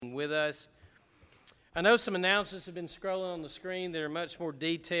with us. I know some announcements have been scrolling on the screen that are much more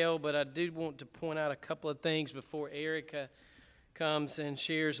detailed, but I do want to point out a couple of things before Erica comes and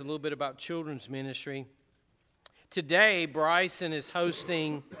shares a little bit about children's ministry. Today, Bryson is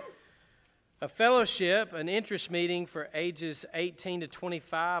hosting a fellowship, an interest meeting for ages 18 to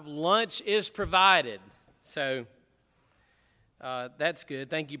 25. Lunch is provided, so that's good.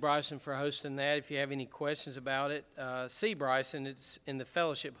 Thank you, Bryson, for hosting that. If you have any questions about it, see Bryson. It's in the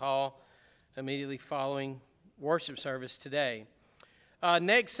fellowship hall immediately following worship service today.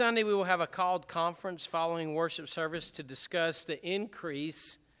 Next Sunday, we will have a called conference following worship service to discuss the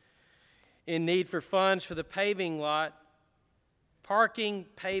increase in need for funds for the parking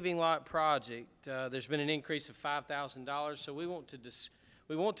paving lot project. There's been an increase of $5,000, so we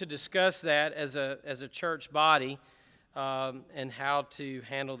want to discuss that as a church body and how to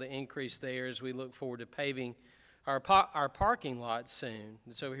handle the increase there as we look forward to paving our parking lot soon.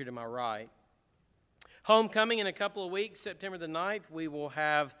 It's over here to my right. Homecoming in a couple of weeks, September the 9th, we will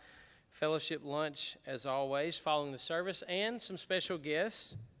have fellowship lunch as always following the service and some special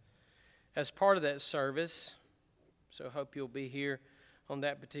guests as part of that service. So I hope you'll be here on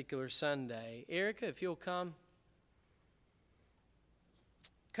that particular Sunday. Erica, if you'll come.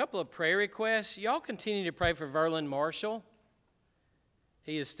 A couple of prayer requests. Y'all continue to pray for Verlin Marshall.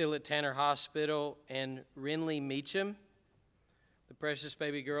 He is still at Tanner Hospital. And Renly Meacham, the precious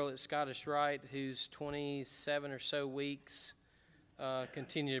baby girl at Scottish Rite, who's 27 or so weeks.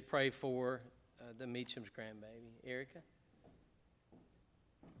 Continue to pray for the Meacham's grandbaby. Erica?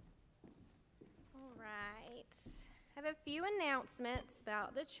 All right. I have a few announcements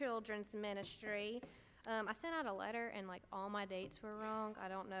about the children's ministry. I sent out a letter and all my dates were wrong. I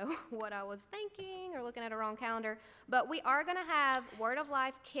don't know what I was thinking or looking at a wrong calendar. But we are going to have Word of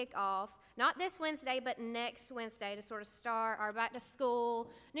Life kickoff, not this Wednesday, but next Wednesday to sort of start our back to school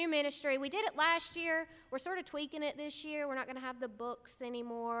new ministry. We did it last year. We're sort of tweaking it this year. We're not going to have the books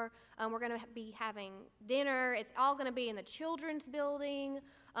anymore. We're going to be having dinner. It's all going to be in the children's building.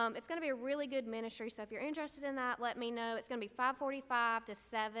 It's going to be a really good ministry. So if you're interested in that, let me know. It's going to be 5:45 to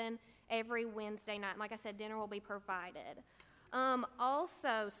 7 every Wednesday night. And like I said, dinner will be provided.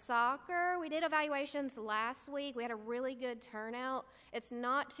 Also, soccer. We did evaluations last week. We had a really good turnout. It's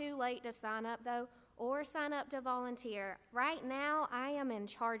not too late to sign up, though, or sign up to volunteer. Right now, I am in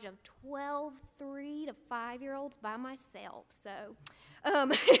charge of 12 3 to 5-year-olds by myself. So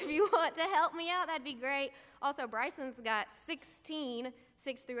if you want to help me out, that'd be great. Also, Bryson's got 16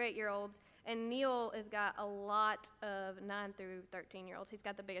 6 through 8-year-olds. And Neil has got a lot of 9 through 13-year-olds. He's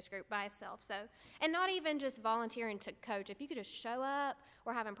got the biggest group by himself. So, and not even just volunteering to coach. If you could just show up,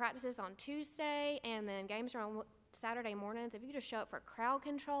 we're having practices on Tuesday, and then games are on Saturday mornings. If you could just show up for crowd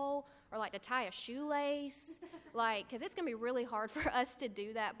control or to tie a shoelace, because it's going to be really hard for us to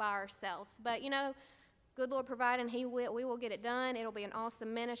do that by ourselves. But, good Lord providing, we will get it done. It'll be an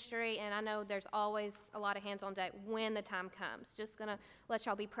awesome ministry, and I know there's always a lot of hands on deck when the time comes. Just going to let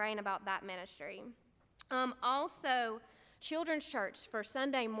y'all be praying about that ministry. Also, Children's Church for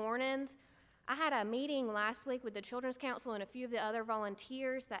Sunday mornings. I had a meeting last week with the Children's Council and a few of the other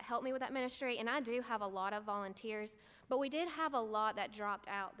volunteers that helped me with that ministry, and I do have a lot of volunteers, but we did have a lot that dropped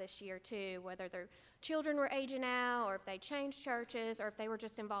out this year too, whether their children were aging out or if they changed churches or if they were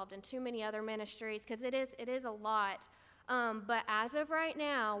just involved in too many other ministries, because it is a lot. But as of right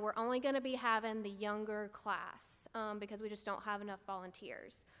now, we're only going to be having the younger class because we just don't have enough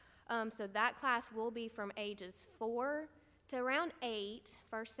volunteers. So that class will be from ages 4 to around 8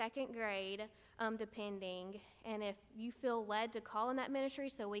 for 2nd grade, depending. And if you feel led to call in that ministry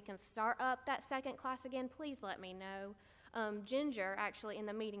so we can start up that second class again, please let me know. Ginger actually in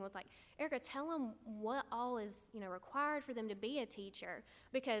the meeting was like, Erica, tell them what all is required for them to be a teacher,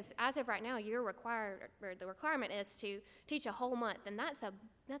 because as of right now you're required, or the requirement is to teach a whole month, and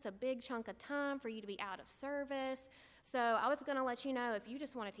that's a big chunk of time for you to be out of service. So I was going to let you know, if you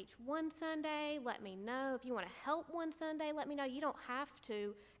just want to teach one Sunday, let me know. If you want to help one Sunday, let me know. You don't have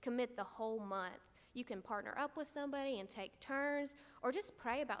to commit the whole month. You can partner up with somebody and take turns, or just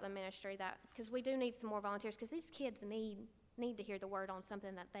pray about the ministry, because we do need some more volunteers, because these kids need to hear the word on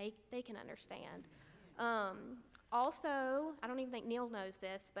something that they can understand. Also, I don't even think Neil knows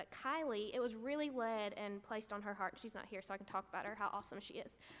this, but Kylie, it was really led and placed on her heart. She's not here, so I can talk about her, how awesome she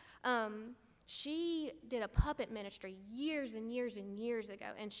is. She did a puppet ministry years and years and years ago,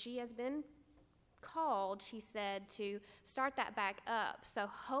 and she has been called, she said, to start that back up. So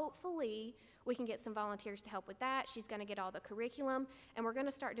hopefully we can get some volunteers to help with that. She's going to get all the curriculum, and we're going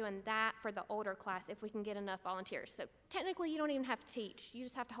to start doing that for the older class if we can get enough volunteers. So technically you don't even have to teach. You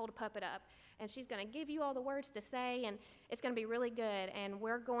just have to hold a puppet up, and she's going to give you all the words to say, and it's going to be really good. And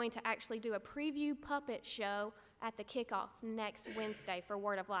we're going to actually do a preview puppet show at the kickoff next Wednesday for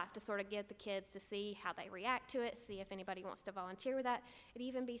Word of Life to sort of get the kids to see how they react to it, see if anybody wants to volunteer with that. It'd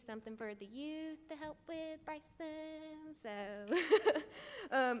even be something for the youth to help with, Bryson. So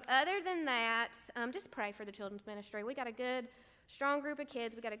other than that, just pray for the children's ministry. We got a good, strong group of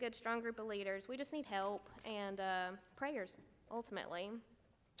kids. We got a good, strong group of leaders. We just need help and prayers, ultimately.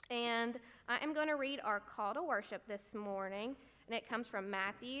 And I am going to read our call to worship this morning, and it comes from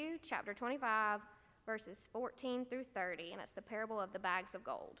Matthew chapter 25, verses 14 through 30, and it's the parable of the bags of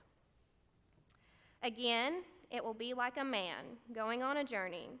gold. Again, it will be like a man going on a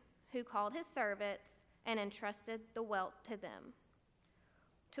journey who called his servants and entrusted the wealth to them.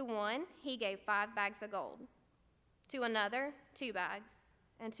 To one, he gave 5 bags of gold, to another, 2 bags,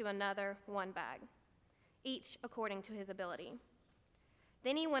 and to another, 1 bag, each according to his ability.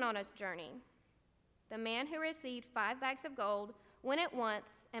 Then he went on his journey. The man who received 5 bags of gold went at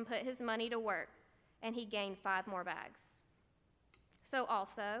once and put his money to work, and he gained 5 more bags. So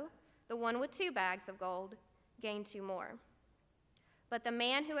also, the one with 2 bags of gold gained 2 more. But the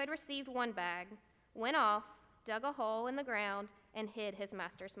man who had received 1 bag went off, dug a hole in the ground, and hid his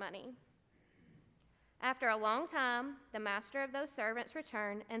master's money. After a long time, the master of those servants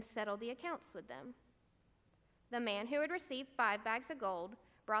returned and settled the accounts with them. The man who had received 5 bags of gold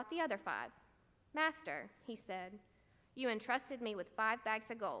brought the other 5. Master, he said, you entrusted me with 5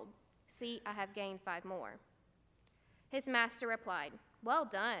 bags of gold. See, I have gained 5 more. His master replied, well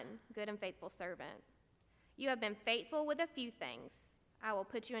done, good and faithful servant. You have been faithful with a few things. I will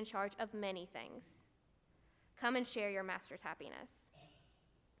put you in charge of many things. Come and share your master's happiness.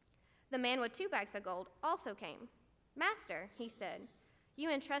 The man with 2 bags of gold also came. Master, he said,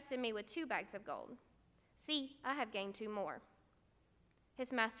 you entrusted me with 2 bags of gold. See, I have gained 2 more.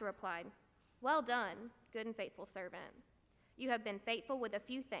 His master replied, well done, good and faithful servant. You have been faithful with a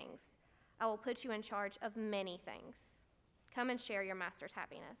few things. I will put you in charge of many things. Come and share your master's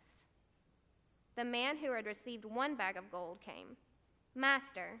happiness. The man who had received 1 bag of gold came.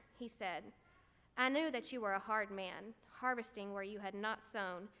 Master, he said, I knew that you were a hard man, harvesting where you had not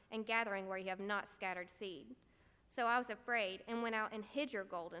sown and gathering where you have not scattered seed. So I was afraid and went out and hid your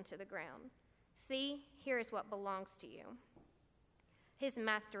gold into the ground. See, here is what belongs to you. His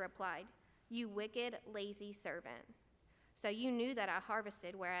master replied, you wicked, lazy servant. So you knew that I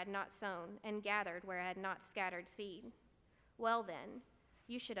harvested where I had not sown and gathered where I had not scattered seed. Well then,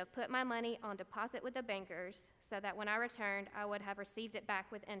 you should have put my money on deposit with the bankers so that when I returned, I would have received it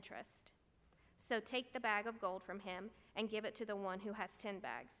back with interest. So take the bag of gold from him and give it to the one who has 10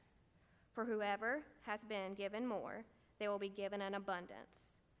 bags. For whoever has been given more, they will be given in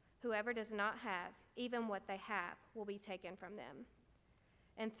abundance. Whoever does not have, even what they have, will be taken from them.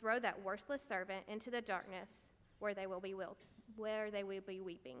 And throw that worthless servant into the darkness where they will be weeping.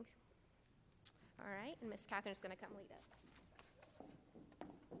 All right, and Miss Catherine's going to come lead us.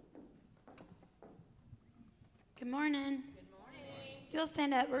 Good morning. Good morning. If you'll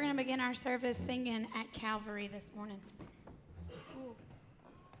stand up, we're going to begin our service singing At Calvary this morning.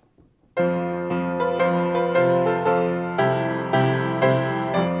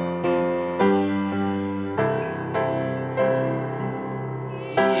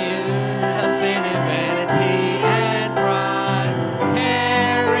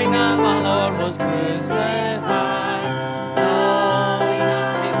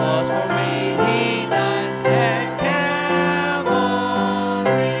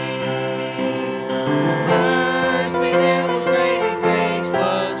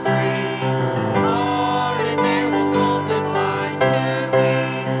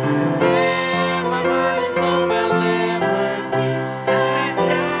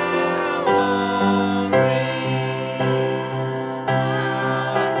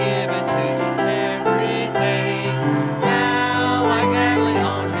 Given to Jesus every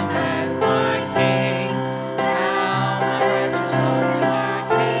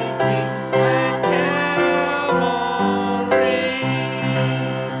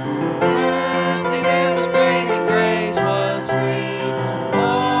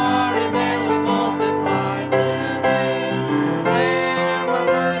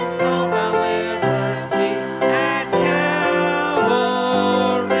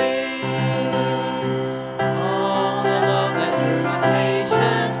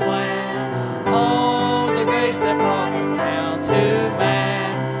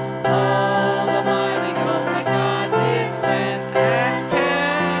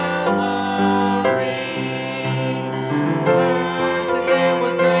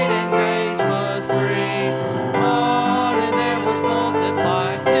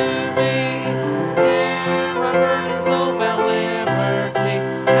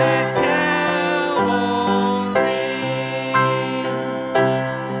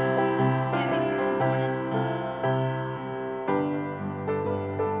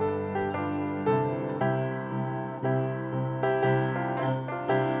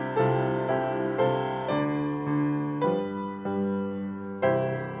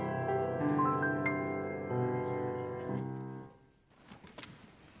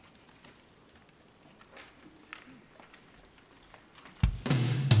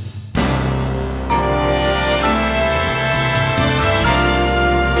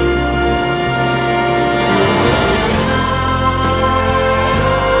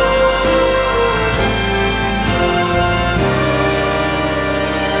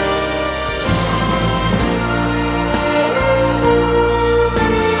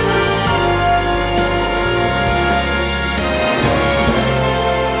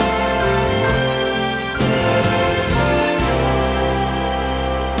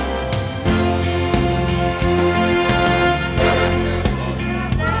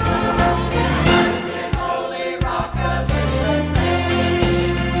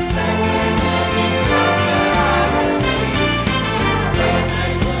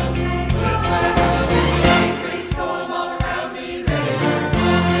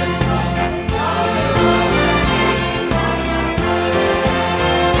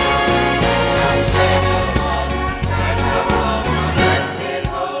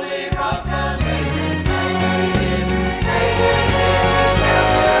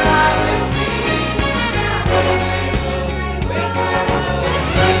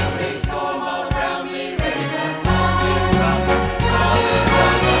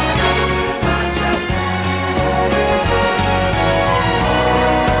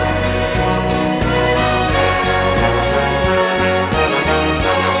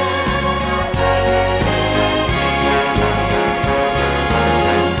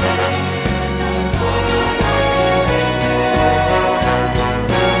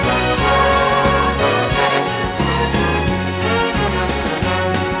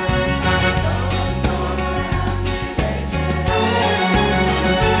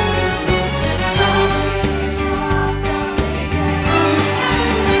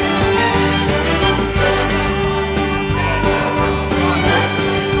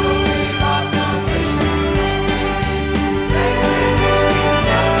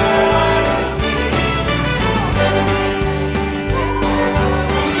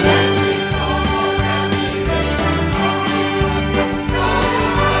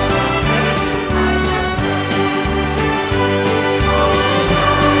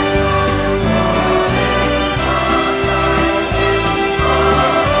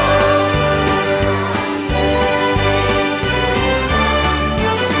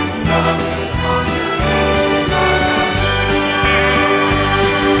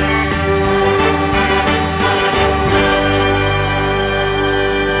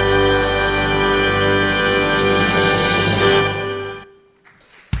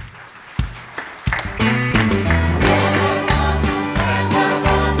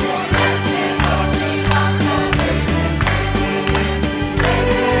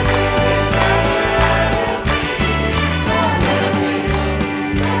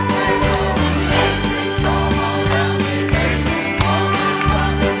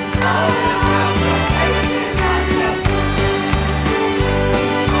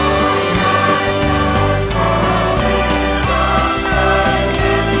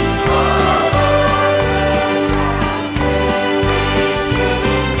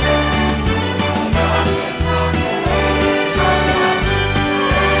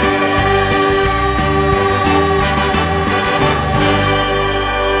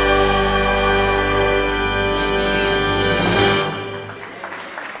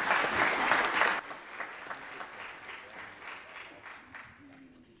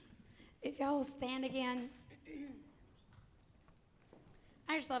y'all stand again.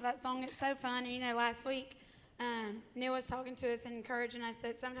 I just love that song. It's so fun. And, last week, Neil was talking to us and encouraging us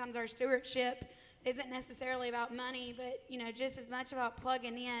that sometimes our stewardship isn't necessarily about money, but, just as much about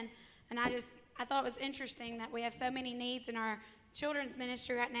plugging in. And I thought it was interesting that we have so many needs in our children's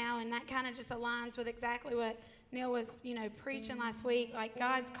ministry right now, and that kind of just aligns with exactly what Neil was, preaching last week. Like,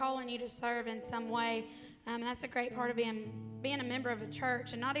 God's calling you to serve in some way. And that's a great part of being a member of a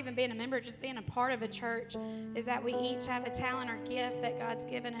church, and not even being a member, just being a part of a church, is that we each have a talent or gift that God's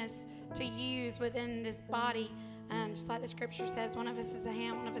given us to use within this body. Just like the scripture says, one of us is the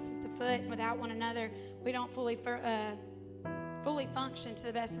hand, one of us is the foot, and without one another, we don't fully function to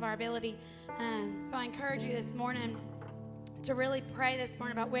the best of our ability. So I encourage you this morning to really pray this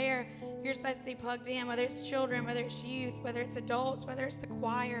morning about where you're supposed to be plugged in, whether it's children, whether it's youth, whether it's adults, whether it's the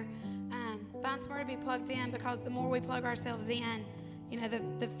choir. Find somewhere to be plugged in, because the more we plug ourselves in,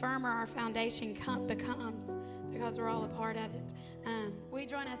 the firmer our foundation becomes, because we're all a part of it. Will you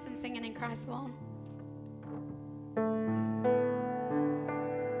join us in singing In Christ Alone?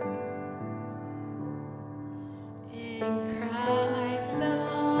 In Christ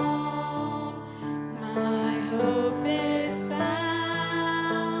alone, my hope is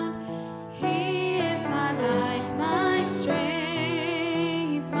found. He is my light, my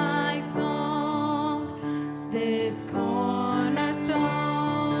strength, my song. This cornerstone,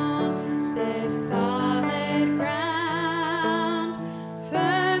 this solid ground,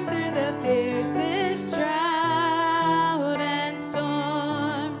 firm through the fiercest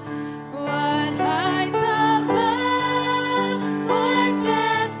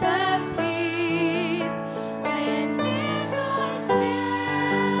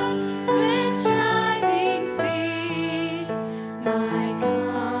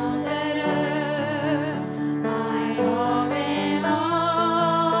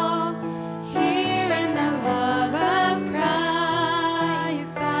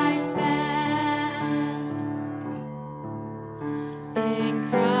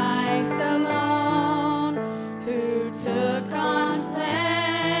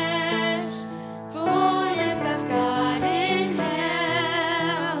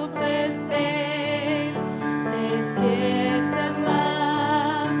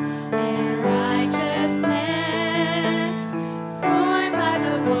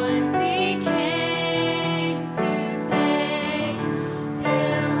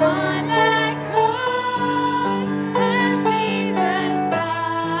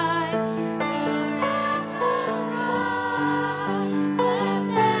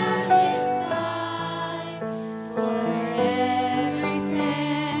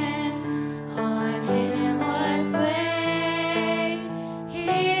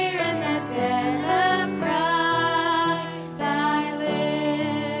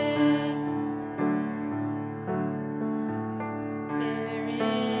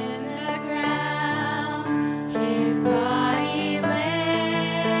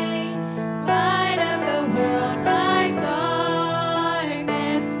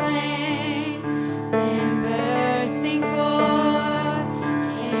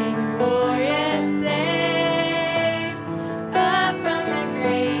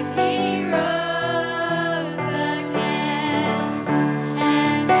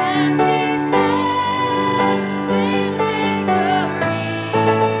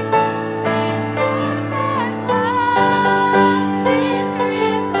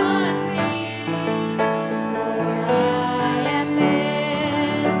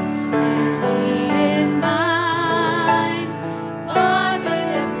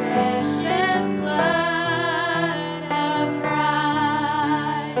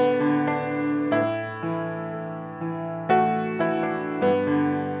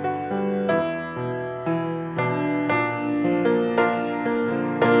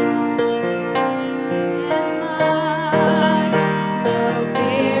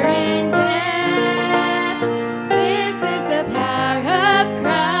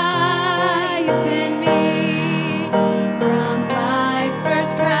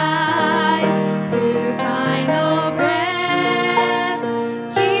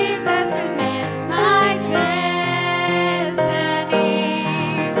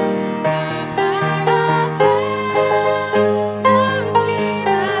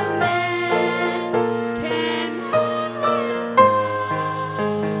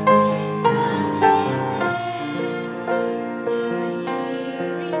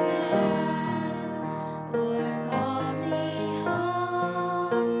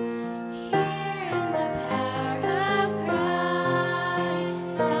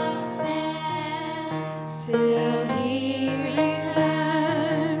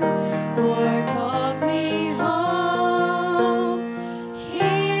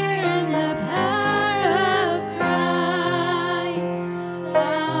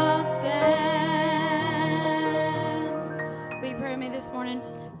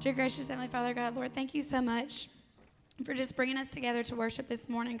Dear gracious Heavenly Father, God, Lord, thank you so much for just bringing us together to worship this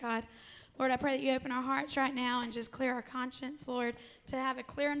morning, God. Lord, I pray that you open our hearts right now and just clear our conscience, Lord, to have a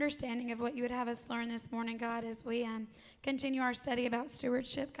clear understanding of what you would have us learn this morning, God, as we continue our study about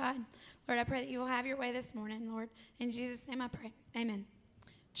stewardship, God. Lord, I pray that you will have your way this morning, Lord. In Jesus' name I pray. Amen.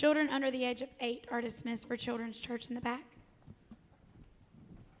 Children under the age of 8 are dismissed for Children's Church in the back.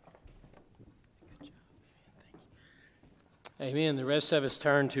 Amen. The rest of us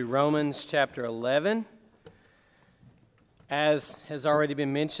turn to Romans chapter 11. As has already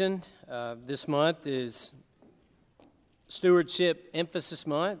been mentioned, this month is Stewardship Emphasis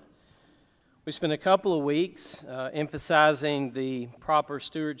Month. We spent a couple of weeks emphasizing the proper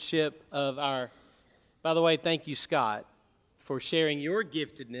stewardship of our... By the way, thank you, Scott, for sharing your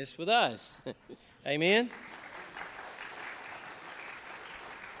giftedness with us. Amen.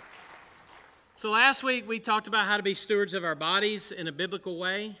 So last week we talked about how to be stewards of our bodies in a biblical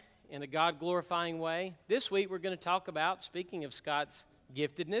way, in a God-glorifying way. This week we're going to talk about, speaking of Scott's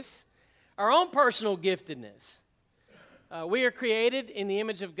giftedness, our own personal giftedness. We are created in the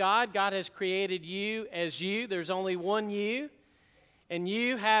image of God. God has created you as you. There's only one you, and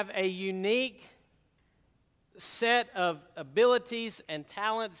you have a unique set of abilities and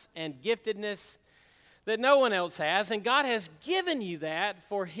talents and giftedness that no one else has, and God has given you that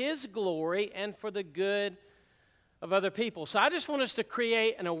for His glory and for the good of other people. So I just want us to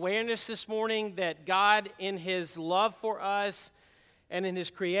create an awareness this morning that God, in His love for us and in His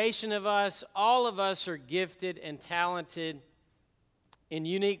creation of us, all of us are gifted and talented in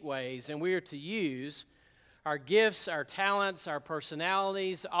unique ways, and we are to use our gifts, our talents, our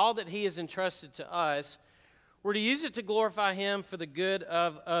personalities, all that He has entrusted to us. We're to use it to glorify Him for the good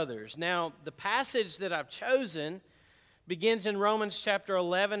of others. Now, the passage that I've chosen begins in Romans chapter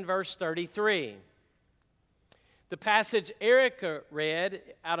 11, verse 33. The passage Erica read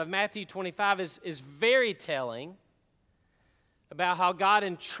out of Matthew 25 is very telling about how God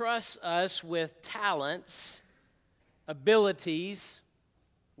entrusts us with talents, abilities,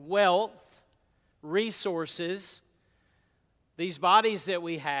 wealth, resources, these bodies that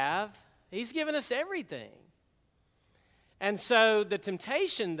we have. He's given us everything. And so the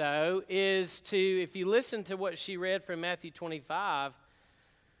temptation, though, is to, if you listen to what she read from Matthew 25,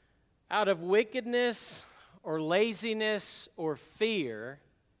 out of wickedness or laziness or fear,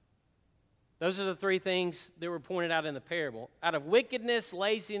 those are the three things that were pointed out in the parable. Out of wickedness,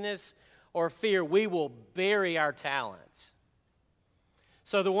 laziness, or fear, we will bury our talents.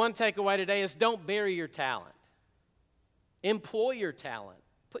 So the one takeaway today is don't bury your talent. Employ your talent.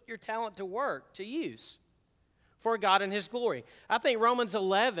 Put your talent to work, to use for God and His glory. I think Romans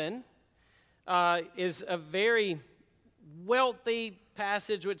 11 is a very wealthy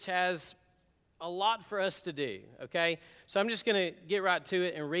passage which has a lot for us to do, okay? So I'm just going to get right to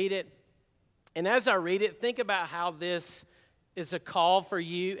it and read it. And as I read it, think about how this is a call for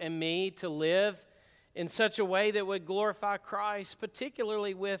you and me to live in such a way that would glorify Christ,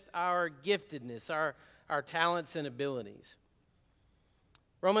 particularly with our giftedness, our talents and abilities.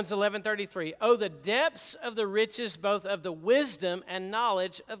 Romans 11:33, oh, the depths of the riches both of the wisdom and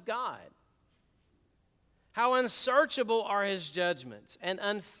knowledge of God. How unsearchable are His judgments and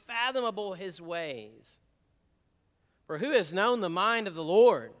unfathomable His ways. For who has known the mind of the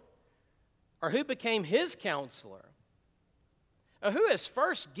Lord? Or who became His counselor? Or who has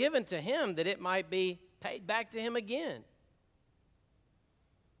first given to Him that it might be paid back to Him again?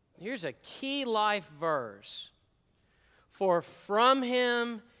 Here's a key life verse. For from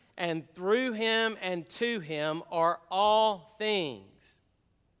Him and through Him and to Him are all things.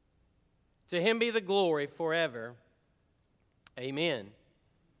 To Him be the glory forever. Amen.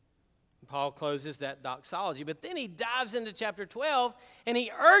 Paul closes that doxology. But then he dives into chapter 12 and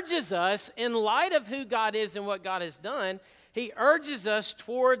he urges us, in light of who God is and what God has done, he urges us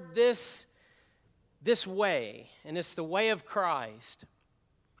toward this way. And it's the way of Christ.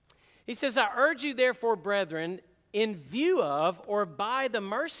 He says, I urge you therefore, brethren, in view of or by the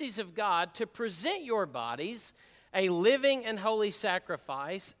mercies of God, to present your bodies a living and holy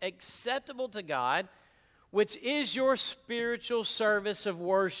sacrifice, acceptable to God, which is your spiritual service of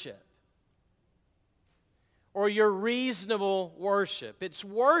worship, or your reasonable worship. It's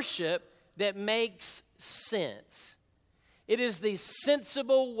worship that makes sense. It is the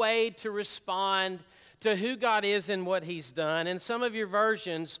sensible way to respond to who God is and what He's done. And some of your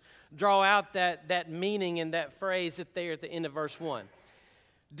versions draw out that meaning in that phrase at the end of verse 1.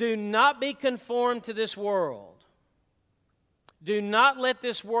 Do not be conformed to this world. Do not let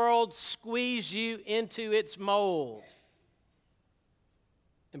this world squeeze you into its mold.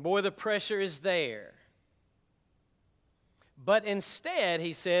 And boy, the pressure is there. But instead,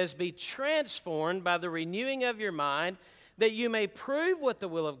 he says, be transformed by the renewing of your mind, that you may prove what the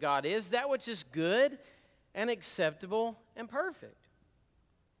will of God is, that which is good and acceptable and perfect.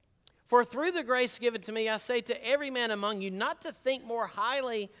 For through the grace given to me, I say to every man among you not to think more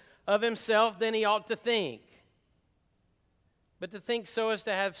highly of himself than he ought to think, but to think so as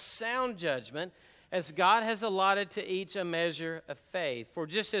to have sound judgment, as God has allotted to each a measure of faith. For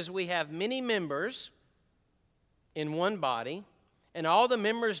just as we have many members in one body, and all the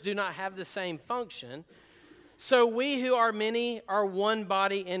members do not have the same function, so we who are many are one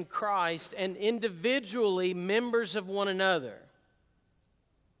body in Christ, and individually members of one another.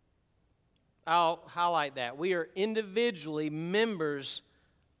 I'll highlight that. We are individually members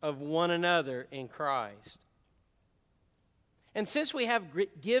of one another in Christ. And since we have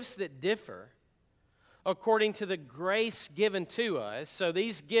gifts that differ according to the grace given to us, so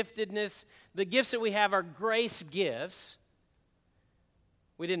these giftedness, the gifts that we have are grace gifts.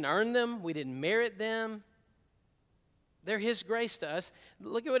 We didn't earn them. We didn't merit them. They're His grace to us.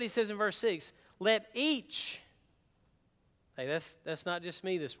 Look at what He says in verse 6. Let each, hey, that's not just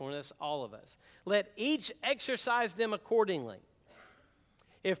me this morning, that's all of us. Let each exercise them accordingly.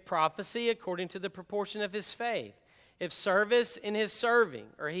 If prophecy, according to the proportion of his faith. If service, in his serving.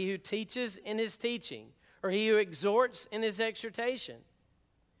 Or he who teaches, in his teaching. Or he who exhorts, in his exhortation.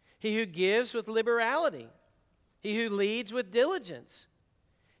 He who gives with liberality. He who leads with diligence.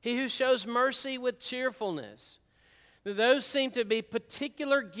 He who shows mercy with cheerfulness. Those seem to be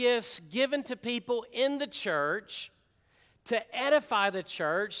particular gifts given to people in the church to edify the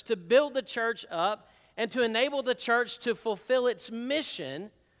church, to build the church up, and to enable the church to fulfill its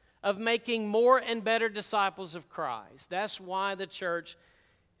mission of making more and better disciples of Christ. That's why the church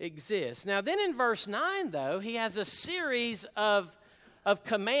exists. Now then in verse 9, though, he has a series of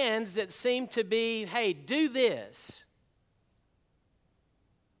commands that seem to be, hey, do this.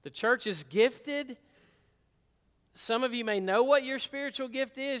 The church is gifted. Some of you may know what your spiritual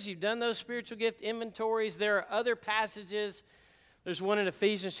gift is. You've done those spiritual gift inventories. There are other passages. There's one in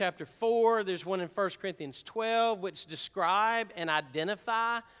Ephesians chapter 4. There's one in 1 Corinthians 12, which describe and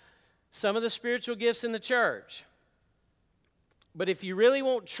identify some of the spiritual gifts in the church. But if you really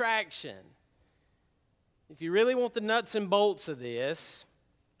want traction, if you really want the nuts and bolts of this,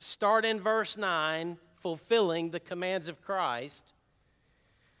 start in verse 9, fulfilling the commands of Christ.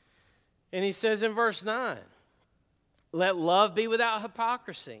 And he says in verse 9, let love be without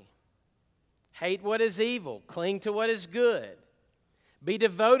hypocrisy. Hate what is evil. Cling to what is good. Be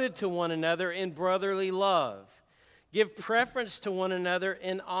devoted to one another in brotherly love. Give preference to one another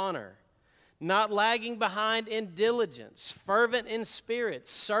in honor. Not lagging behind in diligence. Fervent in spirit.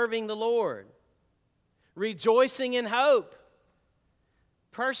 Serving the Lord. Rejoicing in hope.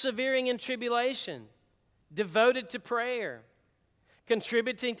 Persevering in tribulation. Devoted to prayer.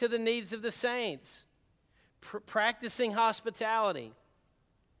 Contributing to the needs of the saints. Practicing hospitality.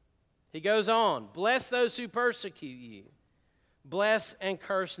 He goes on. Bless those who persecute you. Bless and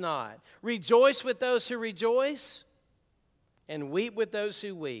curse not. Rejoice with those who rejoice, and weep with those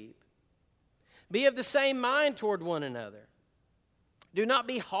who weep. Be of the same mind toward one another. Do not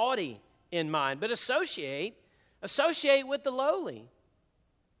be haughty in mind, but associate with the lowly.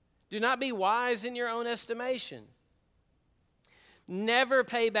 Do not be wise in your own estimation. Never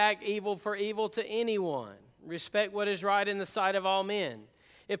pay back evil for evil to anyone. Respect what is right in the sight of all men.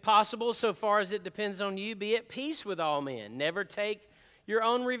 If possible, so far as it depends on you, be at peace with all men. Never take your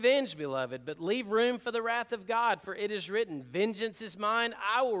own revenge, beloved, but leave room for the wrath of God, for it is written, vengeance is mine,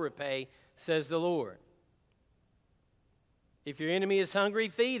 I will repay, says the Lord. If your enemy is hungry,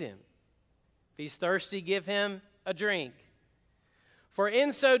 feed him. If he's thirsty, give him a drink. For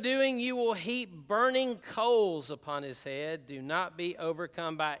in so doing, you will heap burning coals upon his head. Do not be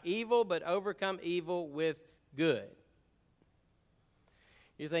overcome by evil, but overcome evil with good.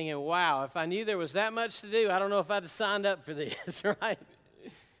 You're thinking, wow, if I knew there was that much to do, I don't know if I'd have signed up for this, right?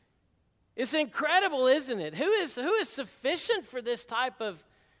 It's incredible, isn't it? Who is sufficient for this type of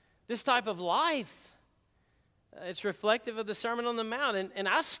life? It's reflective of the Sermon on the Mount. And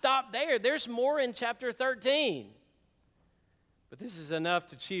I stopped there. There's more in chapter 13. But this is enough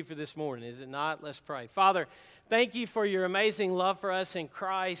to chew for this morning, is it not? Let's pray. Father, thank you for your amazing love for us in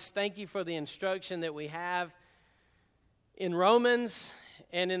Christ. Thank you for the instruction that we have in Romans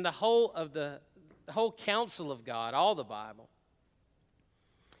and in the whole counsel of God, all the Bible,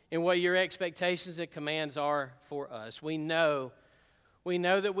 and what your expectations and commands are for us. We know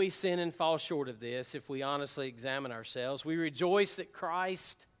that we sin and fall short of this if we honestly examine ourselves. We rejoice that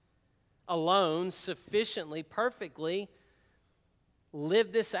Christ alone sufficiently, perfectly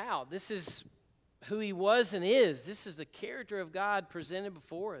lived this out. This is who he was and is. This is the character of God presented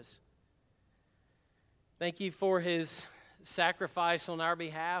before us. Thank you for his sacrifice on our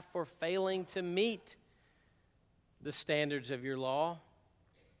behalf, for failing to meet the standards of your law.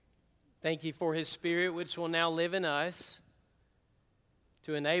 Thank you for his Spirit, which will now live in us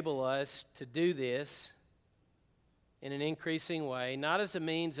to enable us to do this in an increasing way, not as a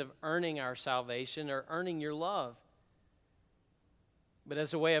means of earning our salvation or earning your love, but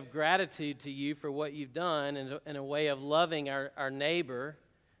as a way of gratitude to you for what you've done and a way of loving our neighbor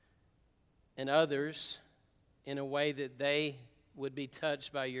and others in a way that they would be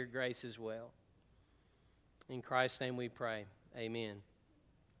touched by your grace as well. In Christ's name we pray. Amen.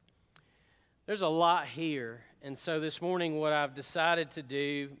 There's a lot here, and so this morning what I've decided to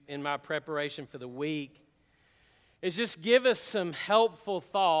do in my preparation for the week is just give us some helpful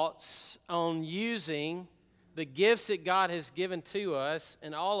thoughts on using the gifts that God has given to us,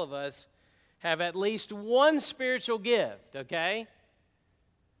 and all of us have at least one spiritual gift, okay?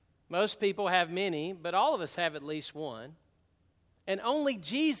 Most people have many, but all of us have at least one. And only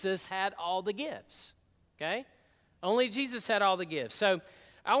Jesus had all the gifts, okay? Only Jesus had all the gifts. So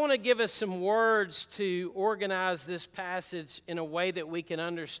I want to give us some words to organize this passage in a way that we can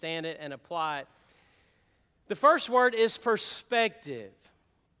understand it and apply it. The first word is perspective.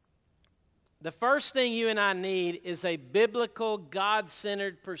 The first thing you and I need is a biblical,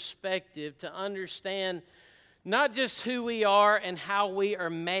 God-centered perspective to understand not just who we are and how we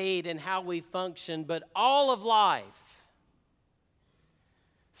are made and how we function, but all of life.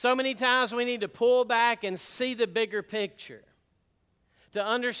 So many times we need to pull back and see the bigger picture to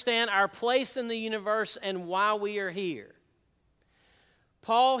understand our place in the universe and why we are here.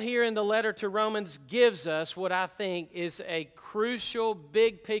 Paul here in the letter to Romans gives us what I think is a crucial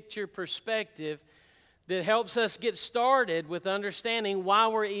big picture perspective that helps us get started with understanding why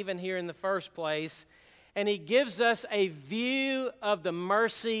we're even here in the first place. And he gives us a view of the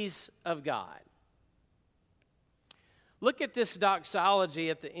mercies of God. Look at this doxology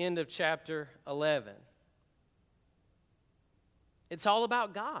at the end of chapter 11. It's all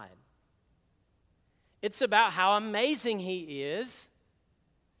about God. It's about how amazing he is,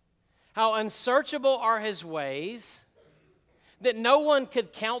 how unsearchable are his ways, that no one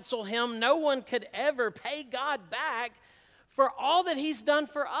could counsel him, no one could ever pay God back for all that he's done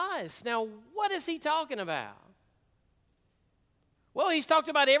for us. Now, what is he talking about? Well, he's talked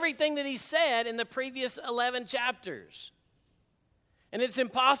about everything that he said in the previous 11 chapters. And it's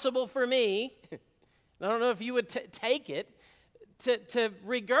impossible for me, I don't know if you would take it, to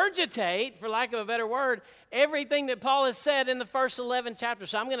regurgitate, for lack of a better word, everything that Paul has said in the first 11 chapters.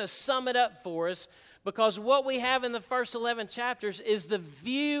 So I'm going to sum it up for us, because what we have in the first 11 chapters is the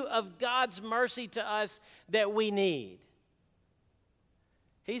view of God's mercy to us that we need.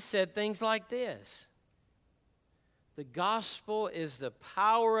 He said things like this: the gospel is the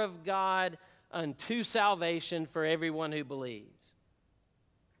power of God unto salvation for everyone who believes.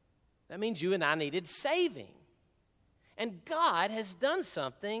 That means you and I needed saving. And God has done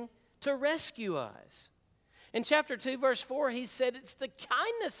something to rescue us. In chapter 2, verse 4, he said it's the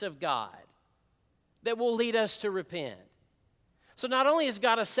kindness of God that will lead us to repent. So not only is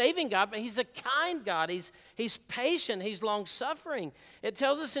God a saving God, but he's a kind God. He's patient. He's long-suffering. It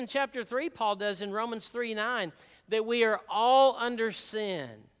tells us in chapter 3, Paul does in Romans 3:9, that we are all under sin.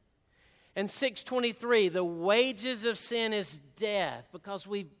 And 6:23, the wages of sin is death, because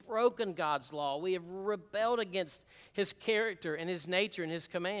we've broken God's law. We have rebelled against his character and his nature and his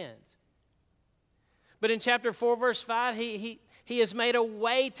commands. But in chapter 4, verse 5, he has made a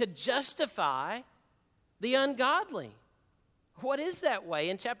way to justify the ungodly. What is that way?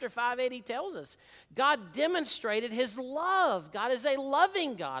 In chapter 5:8, he tells us God demonstrated his love. God is a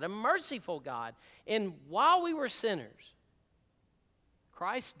loving God, a merciful God. And while we were sinners,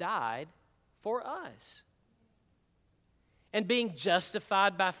 Christ died for us. And being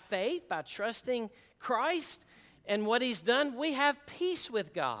justified by faith, by trusting Christ and what he's done, we have peace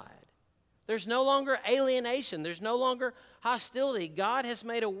with God. There's no longer alienation. There's no longer hostility. God has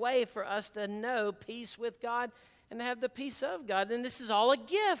made a way for us to know peace with God and to have the peace of God. And this is all a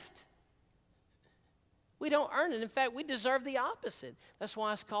gift. We don't earn it. In fact, we deserve the opposite. That's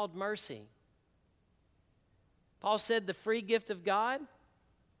why it's called mercy. Paul said the free gift of God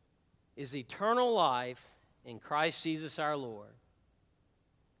is eternal life in Christ Jesus our Lord.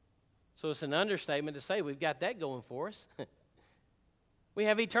 So it's an understatement to say we've got that going for us. We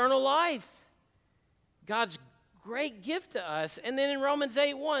have eternal life. God's great gift to us. And then in Romans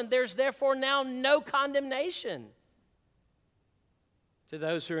 8:1, there's therefore now no condemnation to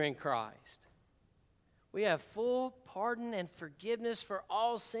those who are in Christ. We have full pardon and forgiveness for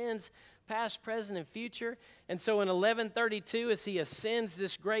all sins, past, present, and future. And so in 1132, as he ascends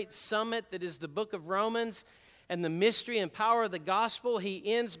this great summit that is the book of Romans and the mystery and power of the gospel, he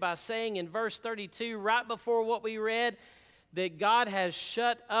ends by saying in verse 32, right before what we read, that God has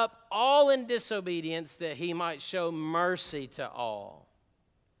shut up all in disobedience that he might show mercy to all.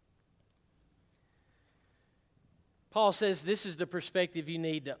 Paul says this is the perspective you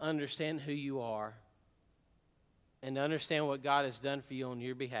need to understand who you are and to understand what God has done for you on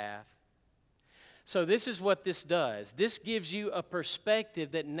your behalf. So this is what this does. This gives you a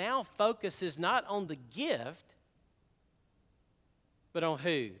perspective that now focuses not on the gift, but on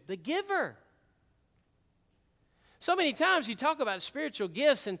who? The giver. So many times you talk about spiritual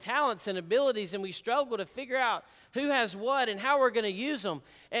gifts and talents and abilities, and we struggle to figure out who has what and how we're going to use them.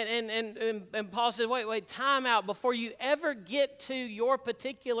 And Paul said, wait, time out before you ever get to your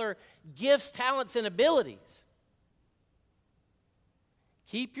particular gifts, talents, and abilities.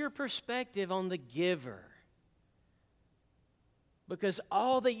 Keep your perspective on the giver, because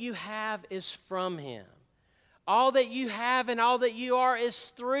all that you have is from him. All that you have and all that you are is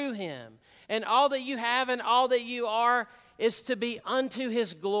through him. And all that you have and all that you are is to be unto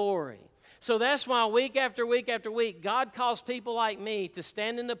his glory. So that's why week after week after week, God calls people like me to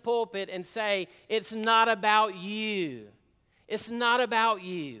stand in the pulpit and say, it's not about you. It's not about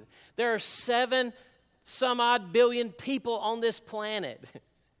you. There are 7 some odd billion people on this planet.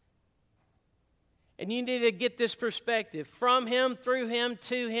 And you need to get this perspective. From him, through him,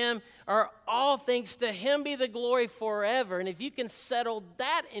 to him are all things. To him be the glory forever. And if you can settle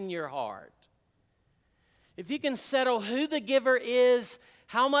that in your heart, if you can settle who the giver is,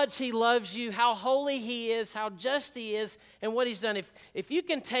 how much he loves you, how holy he is, how just he is, and what he's done, if you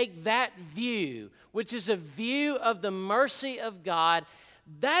can take that view, which is a view of the mercy of God,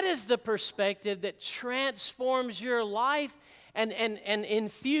 that is the perspective that transforms your life and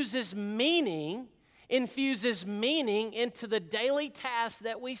infuses meaning into the daily tasks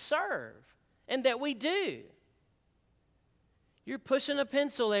that we serve and that we do. You're pushing a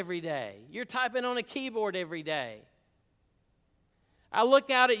pencil every day. You're typing on a keyboard every day. I look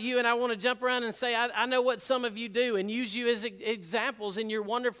out at you and I want to jump around and say, I know what some of you do, and use you as examples in your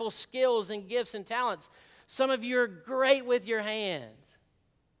wonderful skills and gifts and talents. Some of you are great with your hands.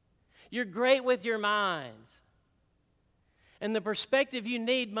 You're great with your minds. And the perspective you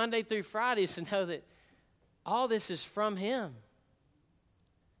need Monday through Friday is to know that all this is from him.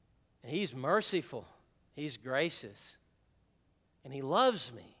 And he's merciful. He's gracious. And he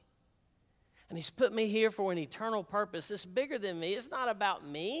loves me. And he's put me here for an eternal purpose. It's bigger than me. It's not about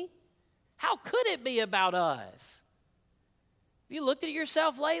me. How could it be about us? Have you looked at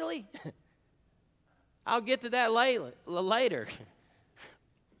yourself lately? I'll get to that later.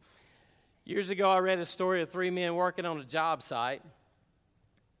 Years ago, I read a story of 3 men working on a job site.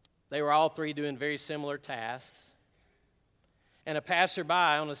 They were all 3 doing very similar tasks. And a passerby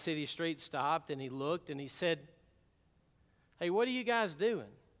on a city street stopped, and he looked, and he said, "Hey, what are you guys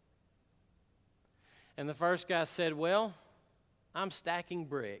doing?" And the first guy said, "Well, I'm stacking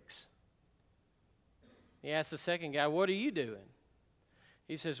bricks." He asked the second guy, "What are you doing?"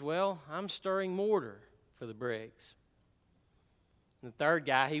 He says, "Well, I'm stirring mortar for the bricks." And the third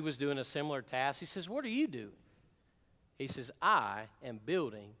guy, he was doing a similar task. He says, "What are you doing?" He says, "I am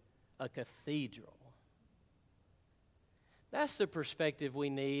building a cathedral." That's the perspective we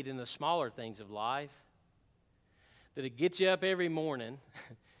need in the smaller things of life. That it gets you up every morning.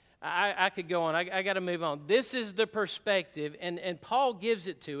 I could go on. I got to move on. This is the perspective, and Paul gives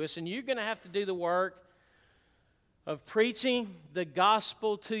it to us, and you're going to have to do the work of preaching the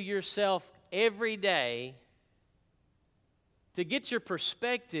gospel to yourself every day to get your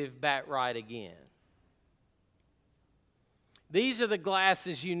perspective back right again. These are the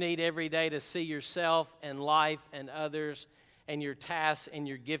glasses you need every day to see yourself and life and others and your tasks and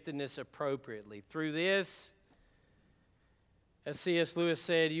your giftedness appropriately. Through this, as C.S. Lewis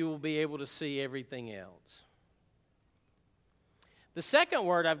said, you will be able to see everything else. The second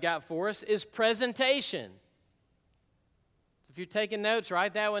word I've got for us is presentation. If you're taking notes,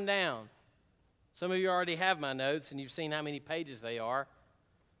 write that one down. Some of you already have my notes, and you've seen how many pages they are.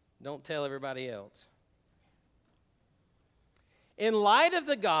 Don't tell everybody else. In light of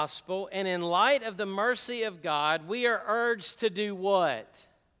the gospel and in light of the mercy of God, we are urged to do what?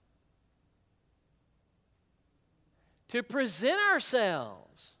 To present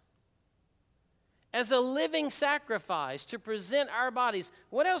ourselves as a living sacrifice, to present our bodies.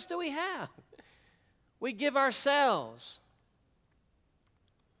 What else do we have? We give ourselves.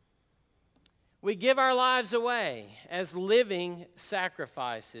 We give our lives away as living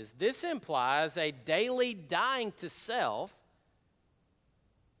sacrifices. This implies a daily dying to self,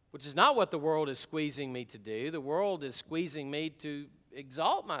 which is not what the world is squeezing me to do. The world is squeezing me to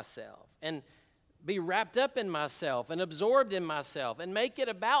exalt myself and be wrapped up in myself and absorbed in myself and make it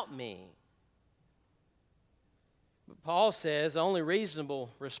about me. But Paul says the only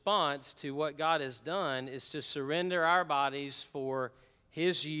reasonable response to what God has done is to surrender our bodies for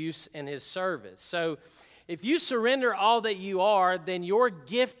His use and His service. So if you surrender all that you are, then your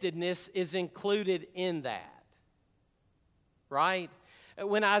giftedness is included in that. Right?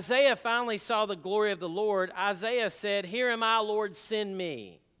 When Isaiah finally saw the glory of the Lord, Isaiah said, "Here am I, Lord, send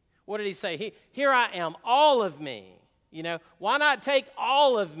me." What did he say? Here I am, all of me. You know, why not take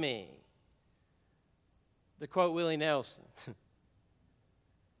all of me? To quote Willie Nelson,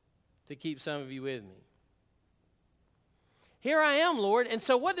 to keep some of you with me. Here I am, Lord. And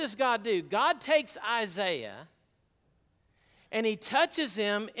so what does God do? God takes Isaiah and He touches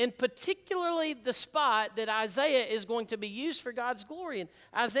him in particularly the spot that Isaiah is going to be used for God's glory. And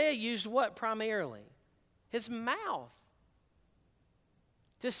Isaiah used what primarily? His mouth.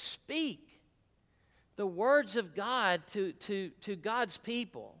 To speak the words of God to God's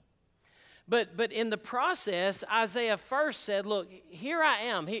people. But in the process, Isaiah first said, look, here I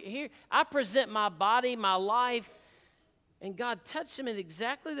am. Here I present my body, my life. And God touched him at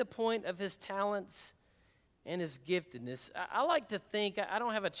exactly the point of his talents and his giftedness. I like to think, I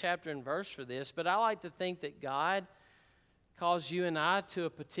don't have a chapter and verse for this, but I like to think that God calls you and I to a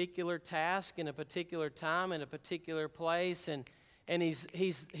particular task in a particular time in a particular place, and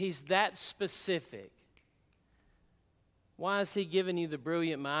he's that specific. Why has He given you the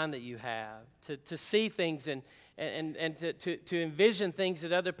brilliant mind that you have to see things and to envision things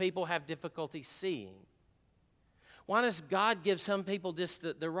that other people have difficulty seeing? Why does God give some people just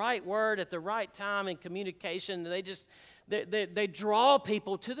the right word at the right time in communication? They draw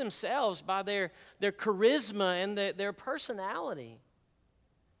people to themselves by their charisma and their personality.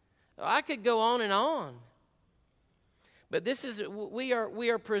 I could go on and on. But we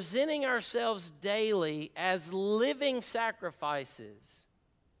are presenting ourselves daily as living sacrifices.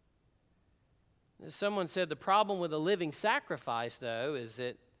 Someone said the problem with a living sacrifice, though, is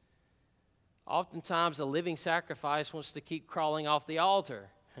that oftentimes a living sacrifice wants to keep crawling off the altar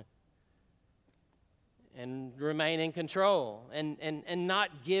and remain in control and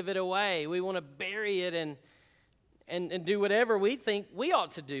not give it away. We want to bury it and do whatever we think we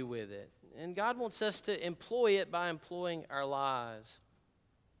ought to do with it. And God wants us to employ it by employing our lives.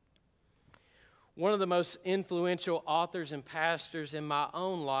 One of the most influential authors and pastors in my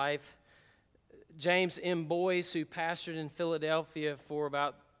own life, James M. Boyce, who pastored in Philadelphia for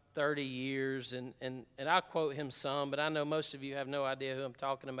about 30 years, and I quote him some, but I know most of you have no idea who I'm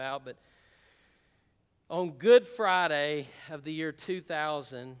talking about. But on Good Friday of the year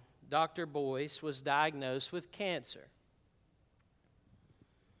 2000, Dr. Boyce was diagnosed with cancer.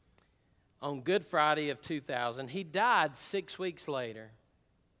 On Good Friday of 2000, he died 6 weeks later.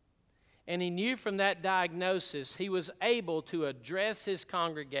 And he knew from that diagnosis he was able to address his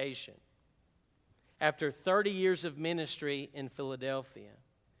congregation after 30 years of ministry in Philadelphia.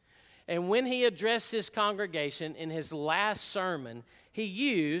 And when he addressed his congregation in his last sermon, he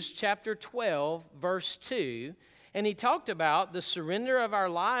used chapter 12, verse 2, and he talked about the surrender of our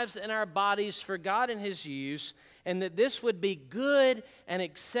lives and our bodies for God and His use, and that this would be good and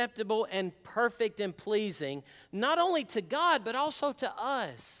acceptable and perfect and pleasing, not only to God, but also to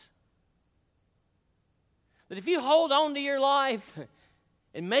us. That if you hold on to your life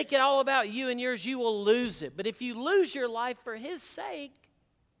and make it all about you and yours, you will lose it. But if you lose your life for His sake,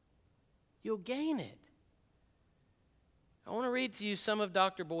 you'll gain it. I want to read to you some of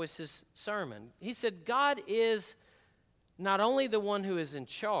Dr. Boyce's sermon. He said, God is not only the one who is in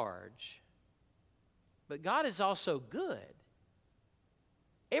charge, but God is also good.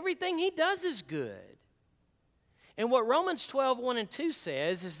 Everything He does is good. And what Romans 12, 1 and 2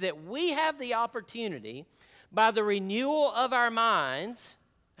 says is that we have the opportunity, by the renewal of our minds,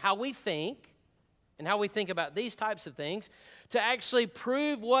 how we think, and how we think about these types of things, to actually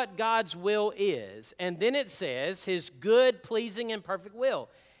prove what God's will is. And then it says His good, pleasing, and perfect will.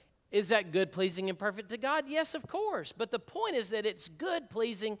 Is that good, pleasing, and perfect to God? Yes, of course. But the point is that it's good,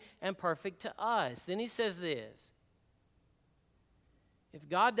 pleasing, and perfect to us. Then he says this. If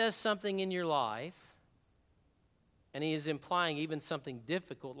God does something in your life, and He is implying even something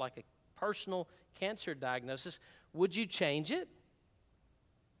difficult like a personal cancer diagnosis, would you change it?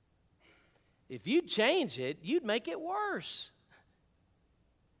 If you change it, you'd make it worse.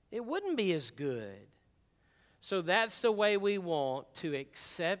 It wouldn't be as good. So that's the way we want to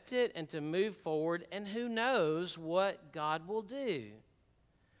accept it and to move forward, and who knows what God will do.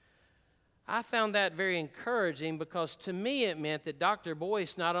 I found that very encouraging because to me it meant that Dr.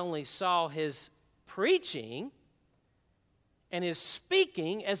 Boyce not only saw his preaching and his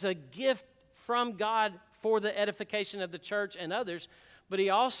speaking as a gift from God for the edification of the church and others, but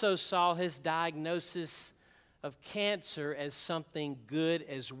he also saw his diagnosis of cancer as something good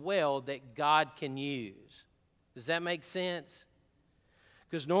as well that God can use. Does that make sense?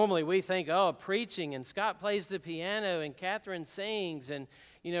 Because normally we think, oh, preaching, and Scott plays the piano, and Catherine sings, and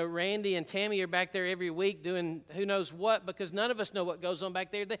Randy and Tammy are back there every week doing who knows what, because none of us know what goes on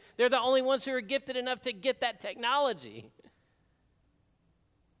back there. They're the only ones who are gifted enough to get that technology.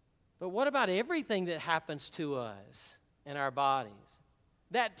 But what about everything that happens to us in our bodies?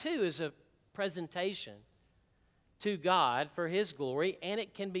 That too is a presentation to God for His glory, and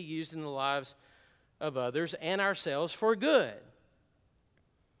it can be used in the lives of others and ourselves for good.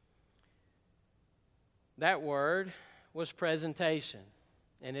 That word was presentation,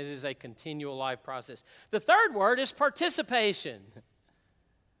 and it is a continual life process. The third word is participation.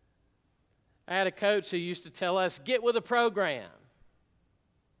 I had a coach who used to tell us, get with a program.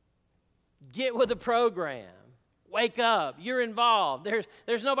 Get with the program. Wake up. You're involved.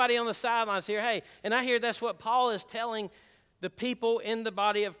 There's nobody on the sidelines here. Hey, and I hear that's what Paul is telling the people in the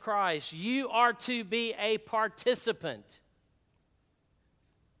body of Christ. You are to be a participant.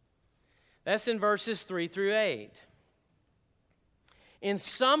 That's in verses 3 through 8. In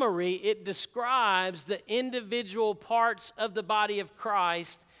summary, it describes the individual parts of the body of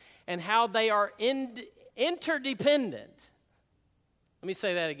Christ and how they are interdependent. Let me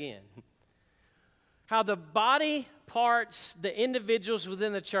say that again. How the body parts, the individuals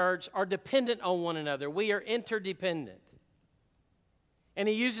within the church, are dependent on one another. We are interdependent. And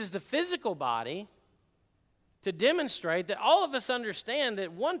he uses the physical body to demonstrate that all of us understand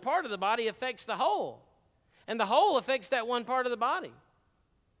that one part of the body affects the whole, and the whole affects that one part of the body.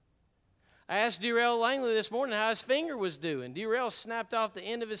 I asked Durrell Langley this morning how his finger was doing. Durrell snapped off the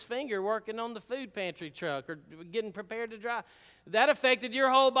end of his finger working on the food pantry truck or getting prepared to drive. That affected your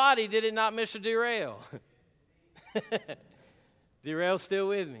whole body, did it not, Mr. Durrell? Durrell's still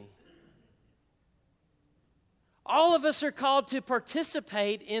with me. All of us are called to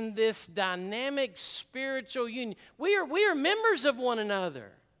participate in this dynamic spiritual union. We are members of one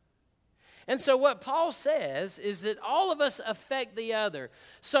another. And so what Paul says is that all of us affect the other.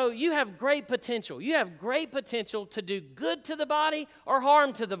 So you have great potential. You have great potential to do good to the body or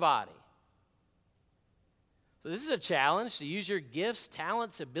harm to the body. So this is a challenge to use your gifts,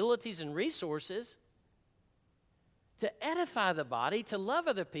 talents, abilities, and resources to edify the body, to love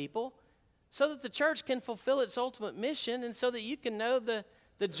other people, so that the church can fulfill its ultimate mission and so that you can know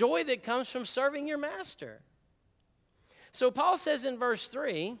the joy that comes from serving your master. So Paul says in verse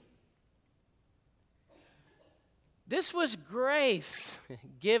 3, this was grace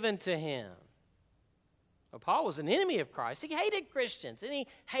given to him. Well, Paul was an enemy of Christ. He hated Christians and he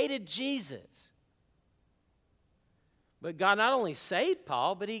hated Jesus. But God not only saved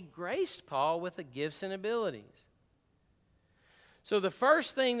Paul, but He graced Paul with the gifts and abilities. So the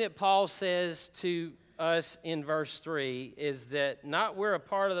first thing that Paul says to us in verse 3 is that not we're a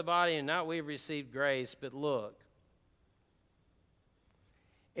part of the body and not we've received grace, but look,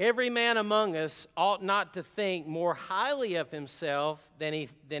 every man among us ought not to think more highly of himself than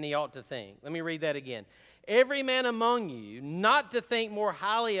he ought to think. Let me read that again. Every man among you not to think more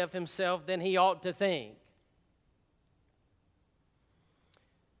highly of himself than he ought to think.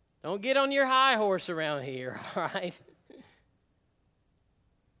 Don't get on your high horse around here, all right?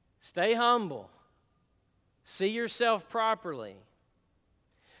 Stay humble. See yourself properly.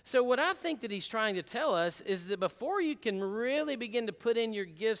 So what I think that he's trying to tell us is that before you can really begin to put in your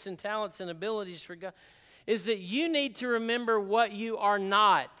gifts and talents and abilities for God, is that you need to remember what you are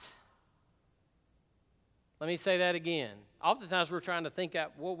not. Let me say that again. Oftentimes we're trying to think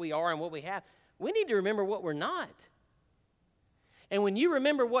out what we are and what we have. We need to remember what we're not. And when you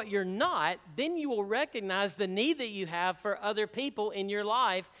remember what you're not, then you will recognize the need that you have for other people in your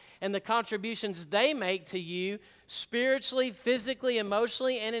life and the contributions they make to you spiritually, physically,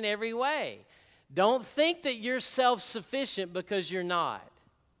 emotionally, and in every way. Don't think that you're self-sufficient because you're not.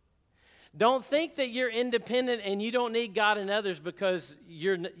 Don't think that you're independent and you don't need God and others because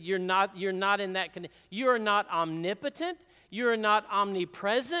you're not in that condition. You are not omnipotent. You are not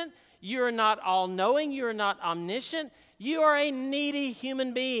omnipresent. You are not all-knowing. You are not omniscient. You are a needy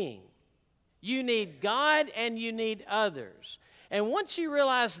human being. You need God and you need others. And once you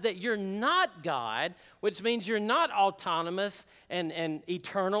realize that you're not God, which means you're not autonomous and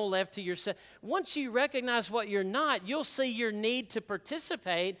eternal, left to yourself, once you recognize what you're not, you'll see your need to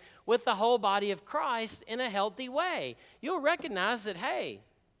participate with the whole body of Christ in a healthy way. You'll recognize that, hey,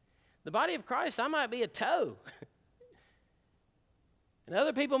 the body of Christ, I might be a toe. And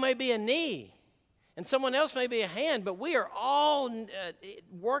other people may be a knee. And someone else may be a hand. But we are all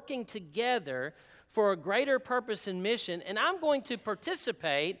working together for a greater purpose and mission. And I'm going to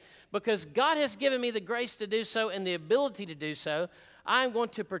participate because God has given me the grace to do so and the ability to do so. I'm going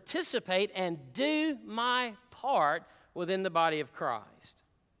to participate and do my part within the body of Christ.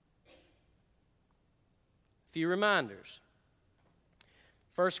 A few reminders.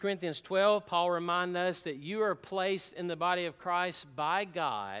 1 Corinthians 12, Paul reminds us that you are placed in the body of Christ by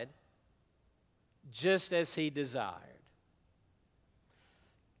God just as He desired.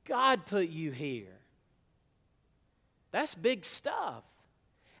 God put you here. That's big stuff.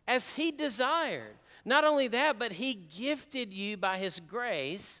 As He desired. Not only that, but He gifted you by His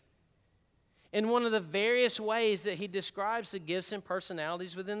grace in one of the various ways that He describes the gifts and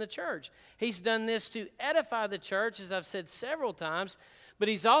personalities within the church. He's done this to edify the church, as I've said several times, but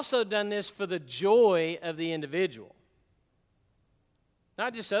He's also done this for the joy of the individual.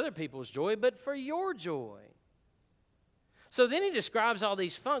 Not just other people's joy, but for your joy. So then He describes all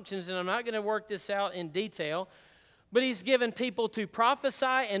these functions, and I'm not going to work this out in detail, but He's given people to prophesy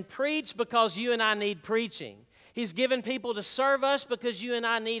and preach because you and I need preaching. He's given people to serve us because you and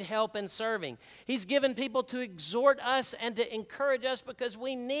I need help in serving. He's given people to exhort us and to encourage us because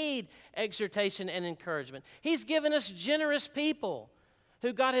we need exhortation and encouragement. He's given us generous people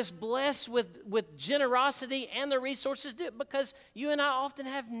who God has blessed with generosity and the resources to do it because you and I often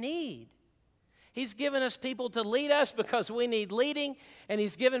have need. He's given us people to lead us because we need leading, and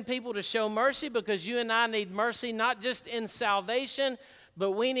He's given people to show mercy because you and I need mercy, not just in salvation,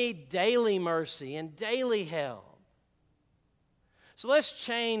 but we need daily mercy and daily help. So let's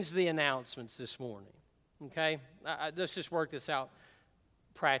change the announcements this morning, okay? Let's just work this out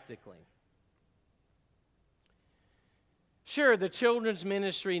practically. Sure, the children's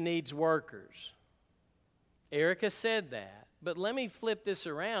ministry needs workers. Erica said that. But let me flip this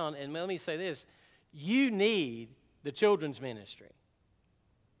around and let me say this. You need the children's ministry.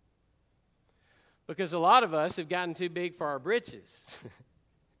 Because a lot of us have gotten too big for our britches.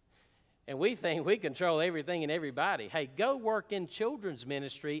 And we think we control everything and everybody. Hey, go work in children's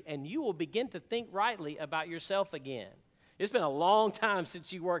ministry and you will begin to think rightly about yourself again. It's been a long time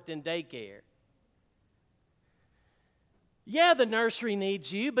since you worked in daycare. Yeah, the nursery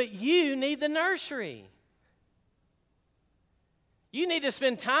needs you, but you need the nursery. You need to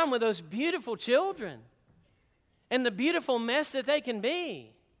spend time with those beautiful children and the beautiful mess that they can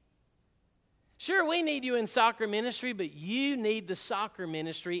be. Sure, we need you in soccer ministry, but you need the soccer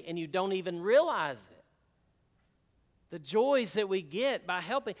ministry and you don't even realize it. The joys that we get by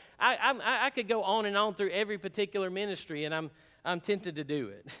helping. I could go on and on through every particular ministry, and I'm tempted to do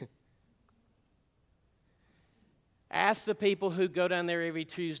it. Ask the people who go down there every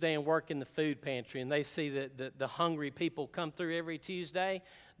Tuesday and work in the food pantry, and they see that the hungry people come through every Tuesday.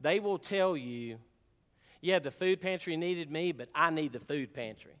 They will tell you, yeah, the food pantry needed me, but I need the food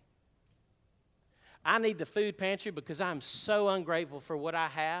pantry. I need the food pantry because I'm so ungrateful for what I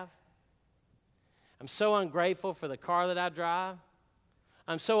have. I'm so ungrateful for the car that I drive.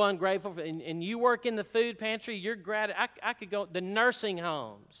 I'm so ungrateful for, and you work in the food pantry, you're glad. I could go, the nursing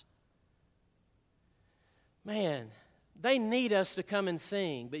homes. Man, they need us to come and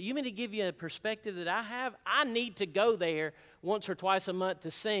sing. But you mean to give you a perspective that I have? I need to go there once or twice a month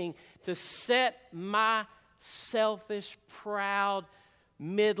to sing, to set my selfish, proud,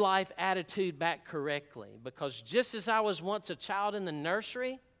 midlife attitude back correctly. Because just as I was once a child in the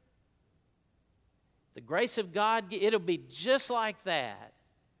nursery, the grace of God, it'll be just like that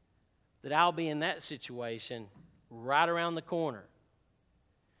I'll be in that situation right around the corner.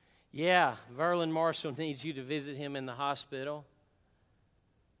 Yeah, Verlin Marshall needs you to visit him in the hospital.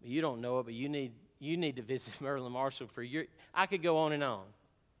 You don't know it, but you need to visit Verlin Marshall for your. I could go on and on.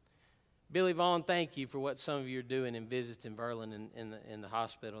 Billy Vaughn, thank you for what some of you are doing in visiting Verlin in the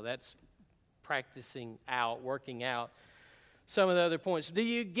hospital. That's practicing out, working out some of the other points. Do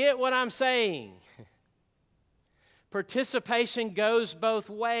you get what I'm saying? Participation goes both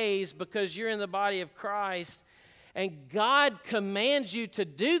ways because you're in the body of Christ. And God commands you to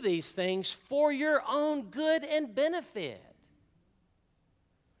do these things for your own good and benefit.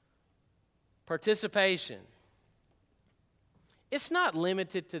 Participation. It's not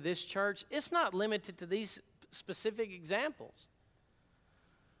limited to this church. It's not limited to these specific examples.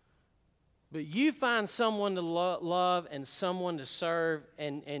 But you find someone to love and someone to serve,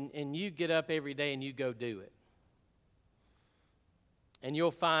 and you get up every day and you go do it. And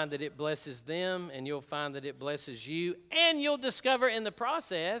you'll find that it blesses them, and you'll find that it blesses you, and you'll discover in the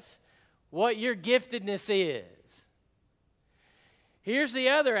process what your giftedness is. Here's the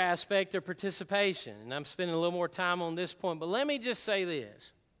other aspect of participation, and I'm spending a little more time on this point, but let me just say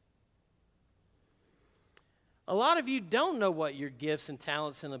this. A lot of you don't know what your gifts and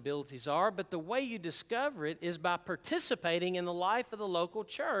talents and abilities are, but the way you discover it is by participating in the life of the local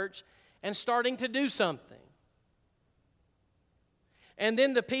church and starting to do something. And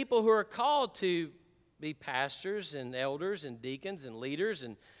then the people who are called to be pastors and elders and deacons and leaders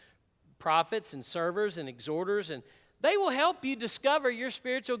and prophets and servers and exhorters, and they will help you discover your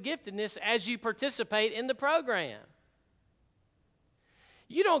spiritual giftedness as you participate in the program.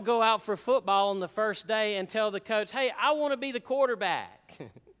 You don't go out for football on the first day and tell the coach, hey, I want to be the quarterback.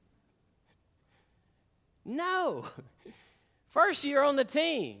 No. First, you're on the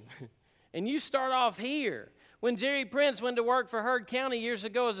team, and you start off here. When Jerry Prince went to work for Heard County years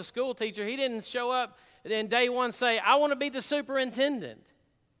ago as a school teacher, he didn't show up and day one say, I want to be the superintendent.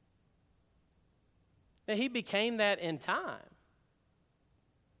 Now, he became that in time.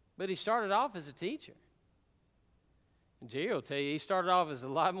 But he started off as a teacher. And Jerry will tell you, he started off as a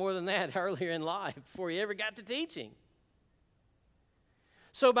lot more than that earlier in life before he ever got to teaching.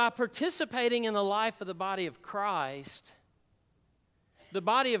 So by participating in the life of the body of Christ, the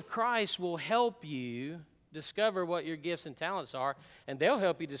body of Christ will help you discover what your gifts and talents are, and they'll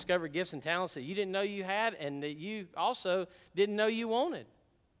help you discover gifts and talents that you didn't know you had and that you also didn't know you wanted.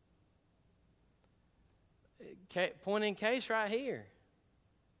 Point in case right here.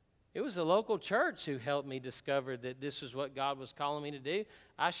 It was the local church who helped me discover that this was what God was calling me to do.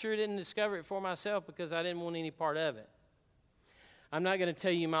 I sure didn't discover it for myself because I didn't want any part of it. I'm not going to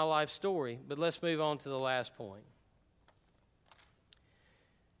tell you my life story, but let's move on to the last point.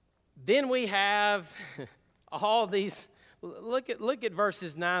 Then we have all these, look at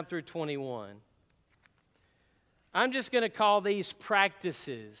verses 9 through 21. I'm just going to call these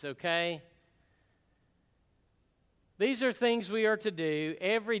practices, okay? These are things we are to do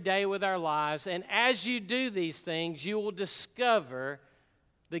every day with our lives, and as you do these things, you will discover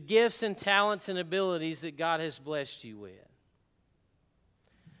the gifts and talents and abilities that God has blessed you with.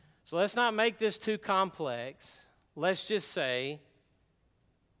 So let's not make this too complex. Let's just say,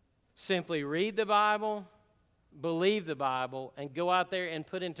 simply read the Bible, believe the Bible, and go out there and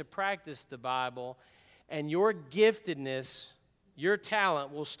put into practice the Bible, and your giftedness, your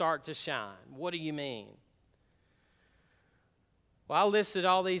talent will start to shine. What do you mean? Well, I listed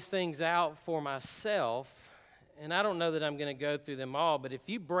all these things out for myself, and I don't know that I'm going to go through them all, but if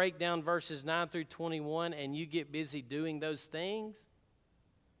you break down verses 9 through 21 and you get busy doing those things,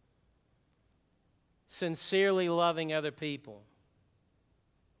 sincerely loving other people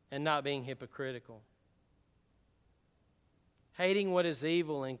and not being hypocritical, hating what is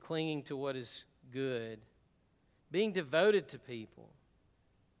evil and clinging to what is good, being devoted to people,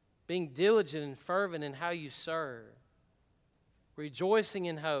 being diligent and fervent in how you serve, rejoicing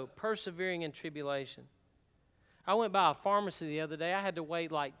in hope, persevering in tribulation. I went by a pharmacy the other day. I had to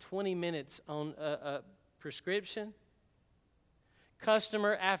wait like 20 minutes on a prescription.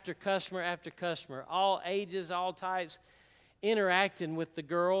 Customer after customer after customer, all ages, all types, interacting with the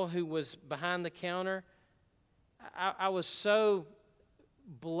girl who was behind the counter. I was so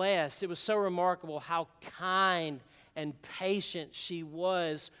blessed. It was so remarkable how kind and patient she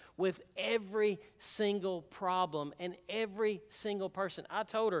was with every single problem and every single person. I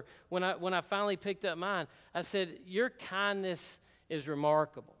told her when I finally picked up mine, I said, your kindness is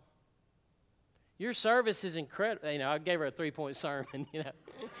remarkable. Your service is incredible. I gave her a 3-point sermon,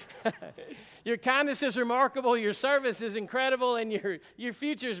 Your kindness is remarkable, your service is incredible, and your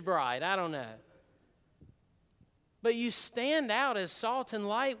future's bright. I don't know. But you stand out as salt and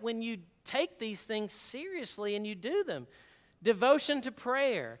light when you take these things seriously and you do them. Devotion to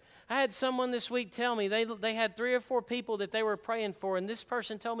prayer. I had someone this week tell me they had 3 or 4 people that they were praying for, and this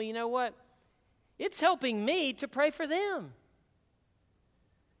person told me, you know what? It's helping me to pray for them.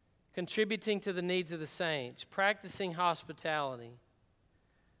 Contributing to the needs of the saints. Practicing hospitality.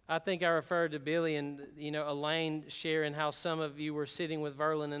 I think I referred to Billy and, Elaine sharing how some of you were sitting with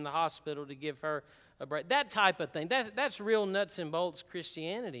Verlin in the hospital to give her a break. That type of thing. That's real nuts and bolts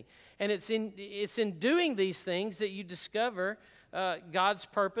Christianity. And it's in doing these things that you discover God's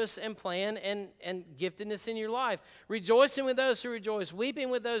purpose and plan and giftedness in your life. Rejoicing with those who rejoice. Weeping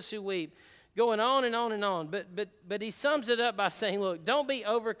with those who weep. Going on and on and on. But he sums it up by saying, look, don't be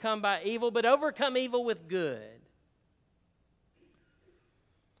overcome by evil, but overcome evil with good.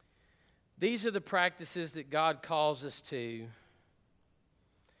 These are the practices that God calls us to,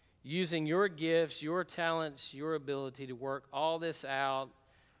 using your gifts, your talents, your ability to work all this out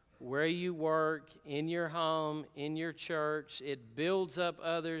where you work, in your home, in your church. It builds up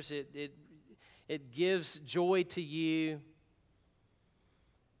others. It gives joy to you.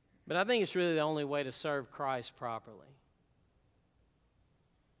 But I think it's really the only way to serve Christ properly.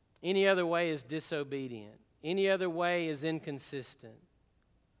 Any other way is disobedient. Any other way is inconsistent.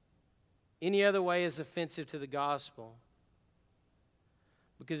 Any other way is offensive to the gospel.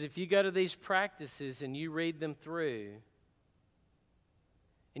 Because if you go to these practices and you read them through,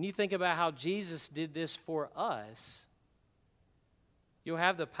 and you think about how Jesus did this for us, you'll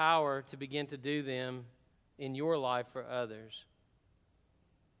have the power to begin to do them in your life for others.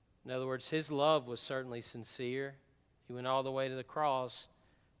 In other words, his love was certainly sincere. He went all the way to the cross,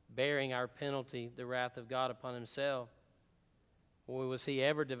 bearing our penalty, the wrath of God upon himself. Boy, was he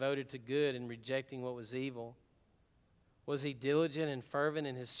ever devoted to good and rejecting what was evil? Was he diligent and fervent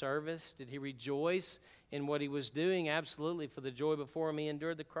in his service? Did he rejoice in what he was doing? Absolutely. For the joy before him, he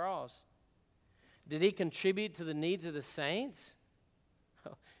endured the cross. Did he contribute to the needs of the saints?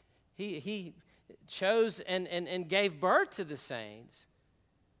 He chose and gave birth to the saints.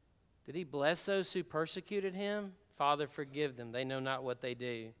 Did he bless those who persecuted him? Father, forgive them. They know not what they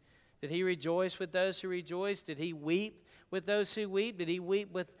do. Did he rejoice with those who rejoice? Did he weep with those who weep? Did he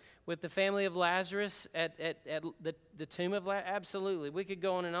weep with the family of Lazarus at the tomb of Lazarus? Absolutely. We could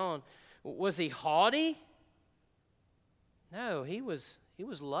go on and on. Was he haughty? No, he was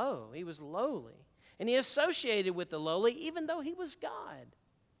low. He was lowly. And he associated with the lowly even though he was God.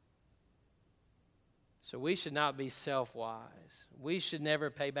 So we should not be self-wise. We should never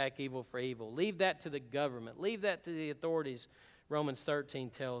pay back evil for evil. Leave that to the government. Leave that to the authorities, Romans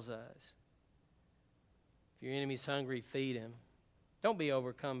 13 tells us. If your enemy's hungry, feed him. Don't be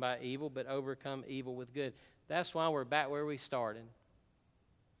overcome by evil, but overcome evil with good. That's why we're back where we started.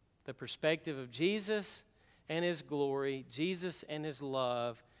 The perspective of Jesus and his glory, Jesus and his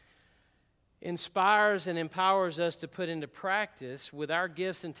love, inspires and empowers us to put into practice with our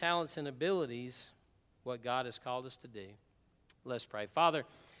gifts and talents and abilities what God has called us to do. Let's pray. Father,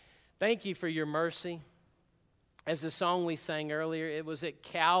 thank you for your mercy. As the song we sang earlier, it was at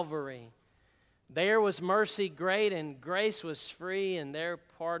Calvary. There was mercy great and grace was free, and their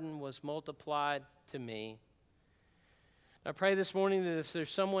pardon was multiplied to me. I pray this morning that if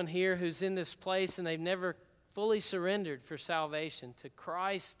there's someone here who's in this place and they've never fully surrendered for salvation to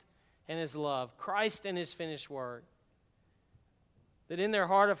Christ and his love, Christ and his finished work, that in their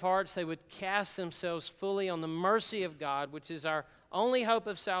heart of hearts they would cast themselves fully on the mercy of God, which is our only hope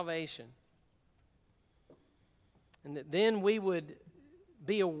of salvation. And that then we would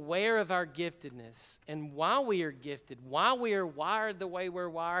be aware of our giftedness. And while we are gifted, while we are wired the way we're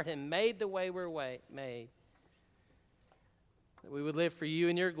wired and made the way we're made, that we would live for you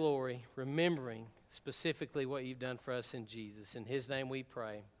in your glory, remembering specifically what you've done for us in Jesus. In his name we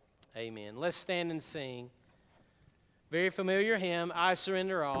pray. Amen. Let's stand and sing. Very familiar hymn, I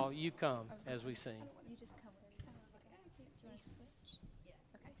Surrender All. You come as we sing. You just come with it. Switch.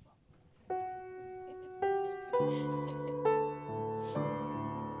 Okay. I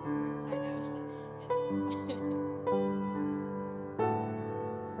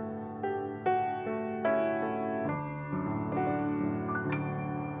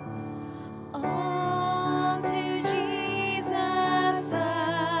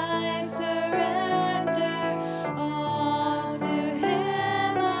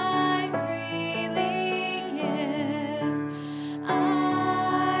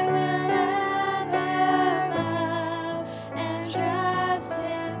will ever love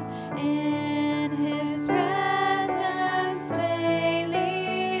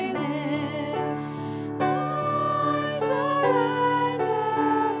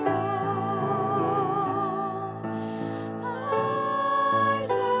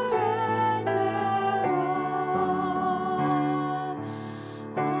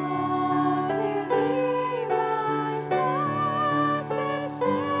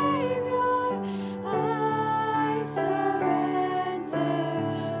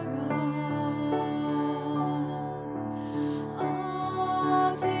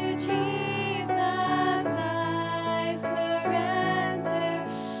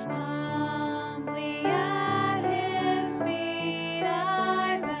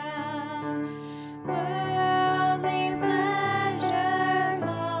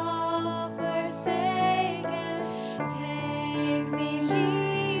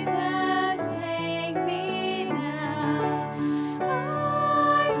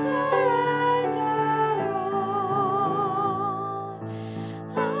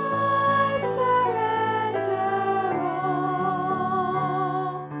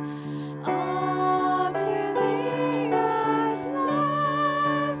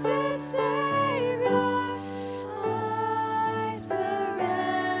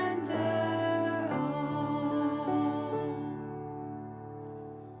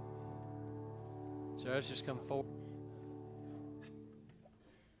Ushers come forward.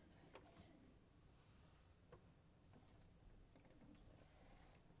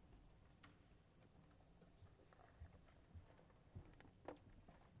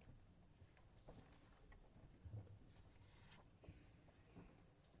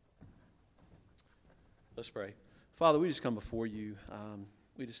 Let's pray. Father, we just come before you.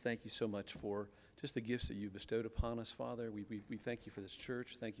 We just thank you so much for just the gifts that you bestowed upon us, Father. We thank you for this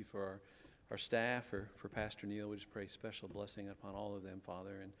church. Thank you for our staff, for Pastor Neil. We just pray special blessing upon all of them,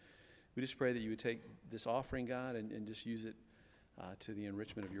 Father. And we just pray that you would take this offering, God, and just use it to the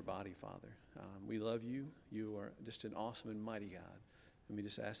enrichment of your body, Father. We love you. You are just an awesome and mighty God. And we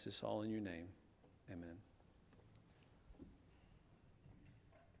just ask this all in your name. Amen.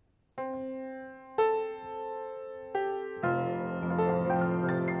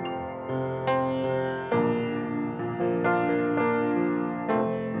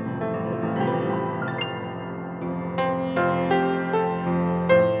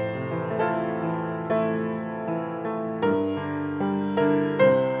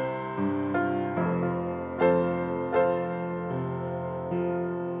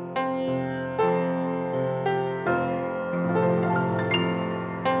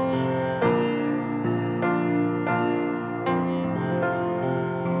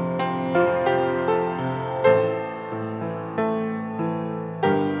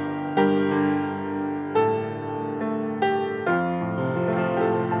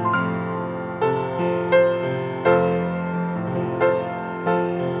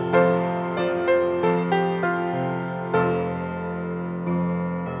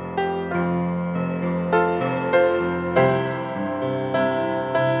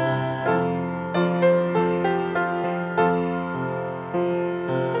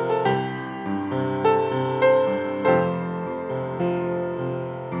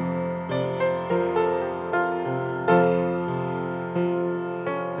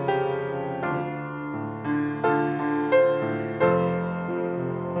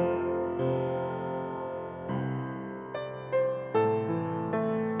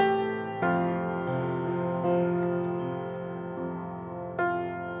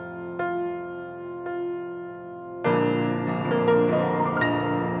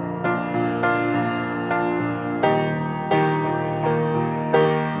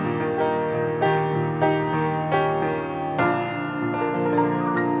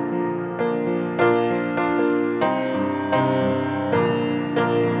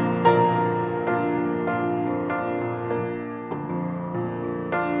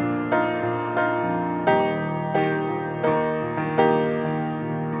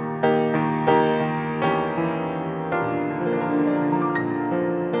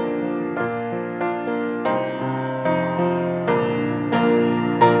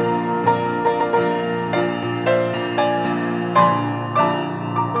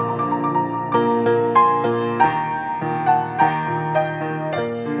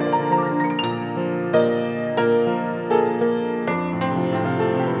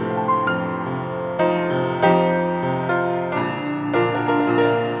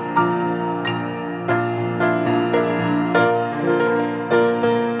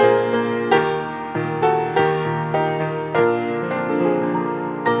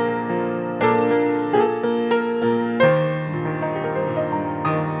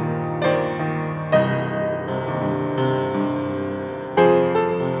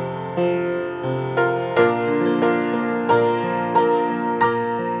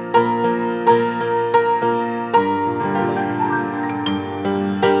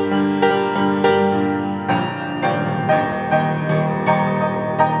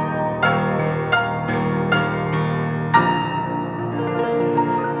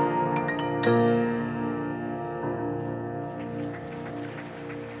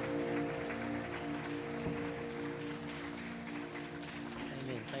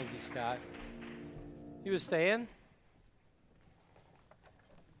 Scott. You would stand.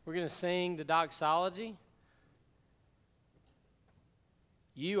 We're going to sing the doxology.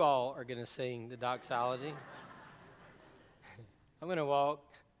 You all are going to sing the doxology. I'm going to walk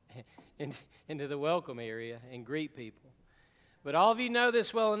into the welcome area and greet people. But all of you know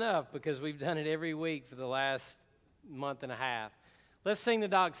this well enough because we've done it every week for the last month and a half. Let's sing the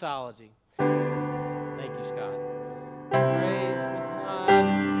doxology. Thank you, Scott.